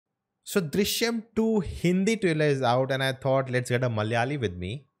So Drishyam 2 Hindi trailer is out, and I thought let's get a Malayali with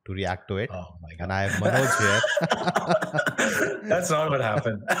me to react to it. Oh my god. And I have Manoj here. That's not what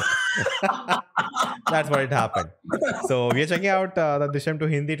happened. That's what it happened. So we are checking out the Drishyam 2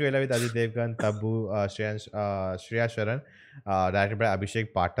 Hindi trailer with Ajay Devgn, Tabu, Shriya Sharan, directed by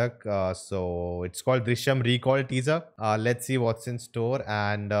Abhishek Pathak. So it's called Drishyam Recall teaser. Let's see what's in store.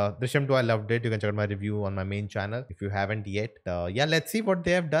 And Drishyam 2, I loved it. You can check out my review on my main channel if you haven't yet. Yeah, let's see what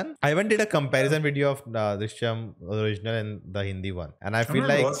they have done. I even did a comparison video of Drishyam original and the Hindi one, and I feel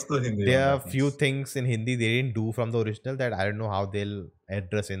like there are few things in Hindi they didn't do from the original that I don't know how they'll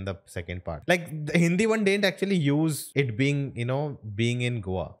address in the second part. Like the Hindi one didn't actually use it being, you know, being in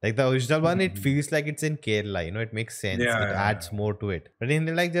Goa. Like the original one, it feels like it's in Kerala, you know, it makes sense. It adds more to it. But in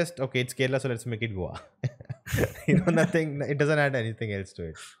Hindi, like just, okay, it's Kerala, so let's make it Goa. You know, nothing, it doesn't add anything else to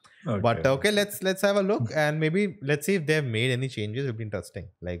it. Okay. But okay, let's have a look, and maybe let's see if they have made any changes. It'll be interesting.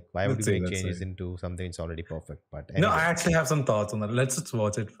 Like, why would you make changes into something that's already perfect? But anyway. No, I actually have some thoughts on that. Let's just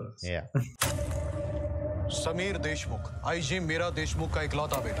watch it first. Yeah. Sameer Deshmukh, IG मेरा देशमुख का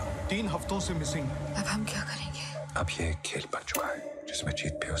इकलौता बेटा, 3 हफ्तों से missing. अब हम क्या करेंगे? अब ये एक खेल बन चुका है जिसमें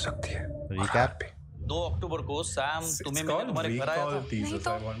जीत भी हो सकती है। Recap. 2 अक्टूबर को सैम तुम्हें मैंने तुम्हारे घर आया था। नहीं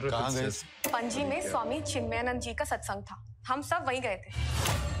तो कहाँ गए? पणजी में स्वामी चिन्मयानंद जी का सत्संग था। हम सब वहीं गए थे।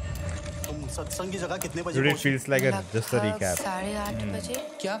 तुम सत्संग की जगह कितने बजे पहुंचे? It feels like just a recap. 8:30 बजे।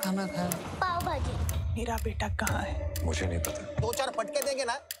 क्या खाना खाया? पाव भाजी। मेरा बेटा कहाँ है? मुझे नहीं पता। 2-4 पटके देंगे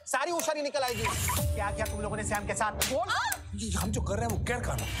ना, सारी होशियारी निकल आएगी। क्या क्या तुम लोगों ने सैम के साथ? बोल। हम जो कर रहे हैं वो गैर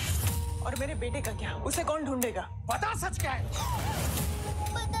कानूनी। और मेरे बेटे का क्या? उसे कौन ढूंढेगा? बता सच क्या है?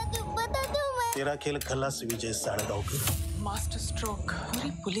 बता दो मैं। तेरा खेल खल्लास विजय 9:30। Master stroke.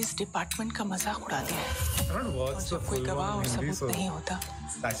 पूरी पुलिस डिपार्टमेंट का मजाक उड़ा दिया। और जब कोई गवाह और सबूत नहीं होता,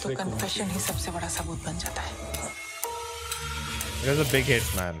 तो कन्फेशन ही सबसे बड़ा सबूत बन जाता है। It was a big hit,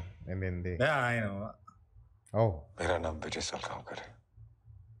 man, in Hindi. Yeah, I know. Oh. मेरा नाम विजय सलगांवकर है।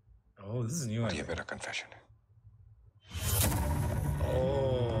 Oh, this is new. ये मेरा confession है।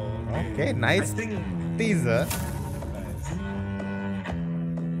 Oh. Okay, nice teaser.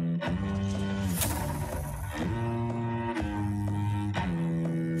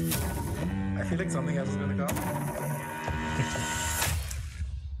 I feel like something else is going to come.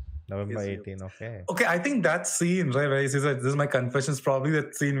 November 18, okay. Okay, I think that scene, right, where he says that this is my confession, is probably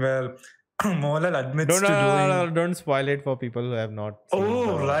that scene where Mohanlal admits to doing... No, don't spoil it for people who have not seen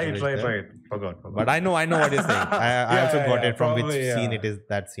right. Forgot. But I know what you're saying. I also got it from which scene it is,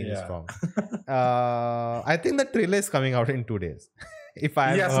 that scene is from. I think the trailer is coming out in 2 days. If I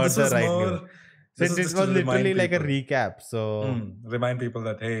have heard the right news. So it was literally like a recap. So remind people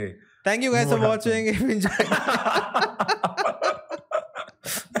that, hey... Thank you guys for watching. If you enjoyed.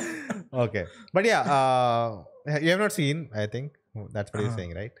 Okay. But yeah, you have not seen, I think. That's what you're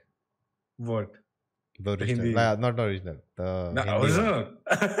saying, right? What? The original. Hindi. Not the original. The Hindi original. One.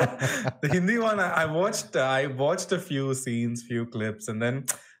 The Hindi one, I watched a few scenes, few clips, and then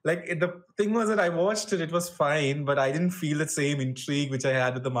like the thing was that I watched it, it was fine, but I didn't feel the same intrigue which I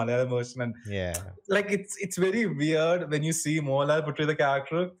had with the Malayalam version. And like it's very weird when you see Mohanlal portray the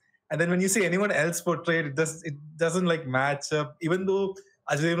character, and then when you see anyone else portrayed, it doesn't like match up. Even though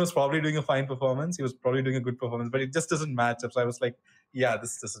Ajay Devgn was probably doing a fine performance, he was probably doing a good performance, but it just doesn't match up. So I was like, yeah,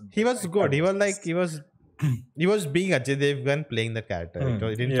 this doesn't. He was good. He was like he was being Ajay Devgn playing the character. It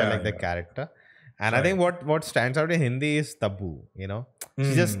didn't feel like the character. And I think what stands out in Hindi is Tabu. You know,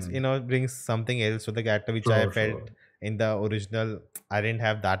 she just brings something else to the character, which I felt in the original. I didn't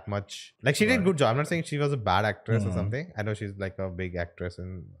have that much. Like she did a good job. I'm not saying she was a bad actress or something. I know she's like a big actress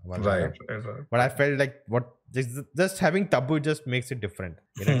in Malayalam. Right. But I felt like just having Tabu just makes it different.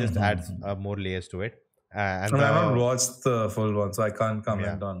 You know, just adds more layers to it. And I haven't watched the full one, so I can't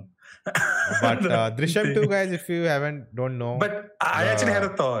comment on. But Drishyam 2, guys, if you don't know. But I actually had a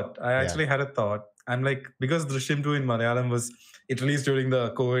thought. I'm like, because Drishyam 2 in Malayalam it released during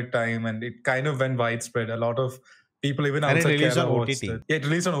the COVID time, and it kind of went widespread. A lot of people even outside Kerala watched it. Yeah, it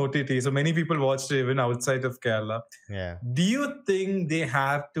released on OTT. So many people watched it even outside of Kerala. Yeah. Do you think they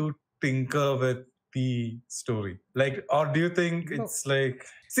have to tinker with the story? Like, or do you think it's like...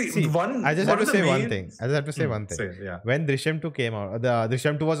 See, I just have to say one thing. When Drishyam 2 came out, the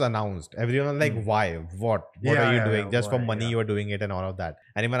Drishyam 2 was announced. Everyone was like, why? What are you doing? Just for money you are doing it and all of that.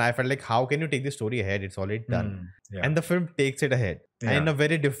 And even I felt like, how can you take the story ahead? It's already done. And the film takes it ahead. And in a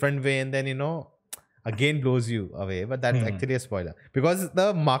very different way. And then, again blows you away. But that's actually a spoiler. Because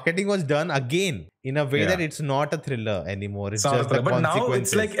the marketing was done again in a way that it's not a thriller anymore. It's just the But consequences. now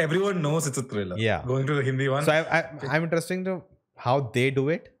it's like everyone knows it's a thriller. Yeah. Going to the Hindi one. So I'm interested to how they do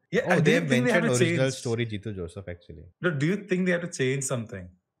it. Yeah, they mentioned original story Jeethu Joseph actually. Do you think they have to change something?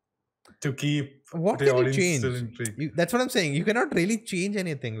 to keep what the can you audience change? still intrigued. That's what I'm saying. You cannot really change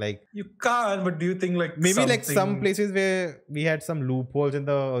anything. Like You can't, but do you think like maybe like some something- places where we had some loopholes in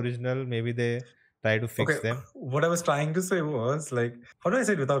the original, maybe they try to fix them. What I was trying to say was like, how do I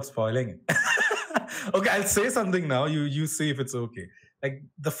say it without spoiling it? Okay, I'll say something now. You see if it's okay. Like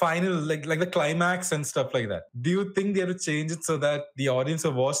the final, like the climax and stuff like that. Do you think they have to change it so that the audience who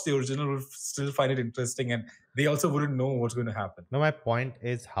watched the original will still find it interesting and they also wouldn't know what's going to happen? No, my point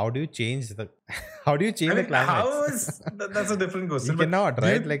is, how do you change the the climax? How is that's a different question. You cannot,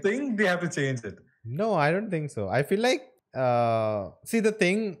 right? Do you Like, think they have to change it? no, I don't think so. I feel like see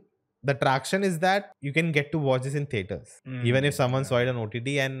the traction is that you can get to watch this in theaters. Even if someone saw it on OTT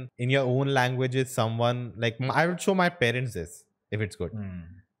and in your own language with someone, like I would show my parents this if it's good.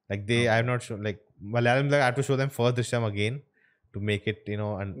 Like I'm not sure, like Malayalam, like I have to show them first Drishyam again to make it,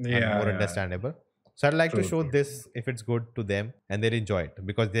 more understandable. So I'd like to show this if it's good to them and they enjoy it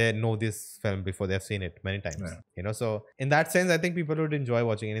because they know this film before they've seen it many times. So in that sense, I think people would enjoy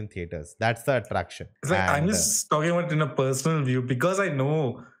watching it in theaters. That's the attraction. It's like, I'm just talking about it in a personal view because I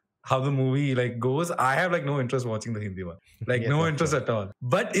know how the movie like goes. I have like no interest watching the Hindi one, like no interest at all.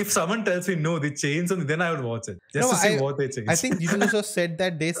 But if someone tells me no, they change something, then I would watch it just to see what they change. I think Jeethu also said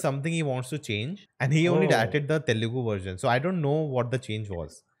that there's something he wants to change and he only directed the Telugu version. So I don't know what the change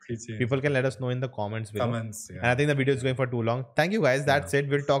was. People can let us know in the comments below. And I think the video is going for too long. Thank you guys. That's it.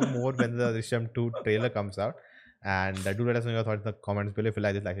 We'll talk more when the Drishyam 2 trailer comes out. And do let us know your thoughts in the comments below. If you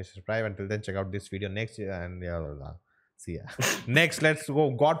like this, like and subscribe. Until then, check out this video next year and see ya. Next, let's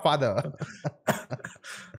go Godfather.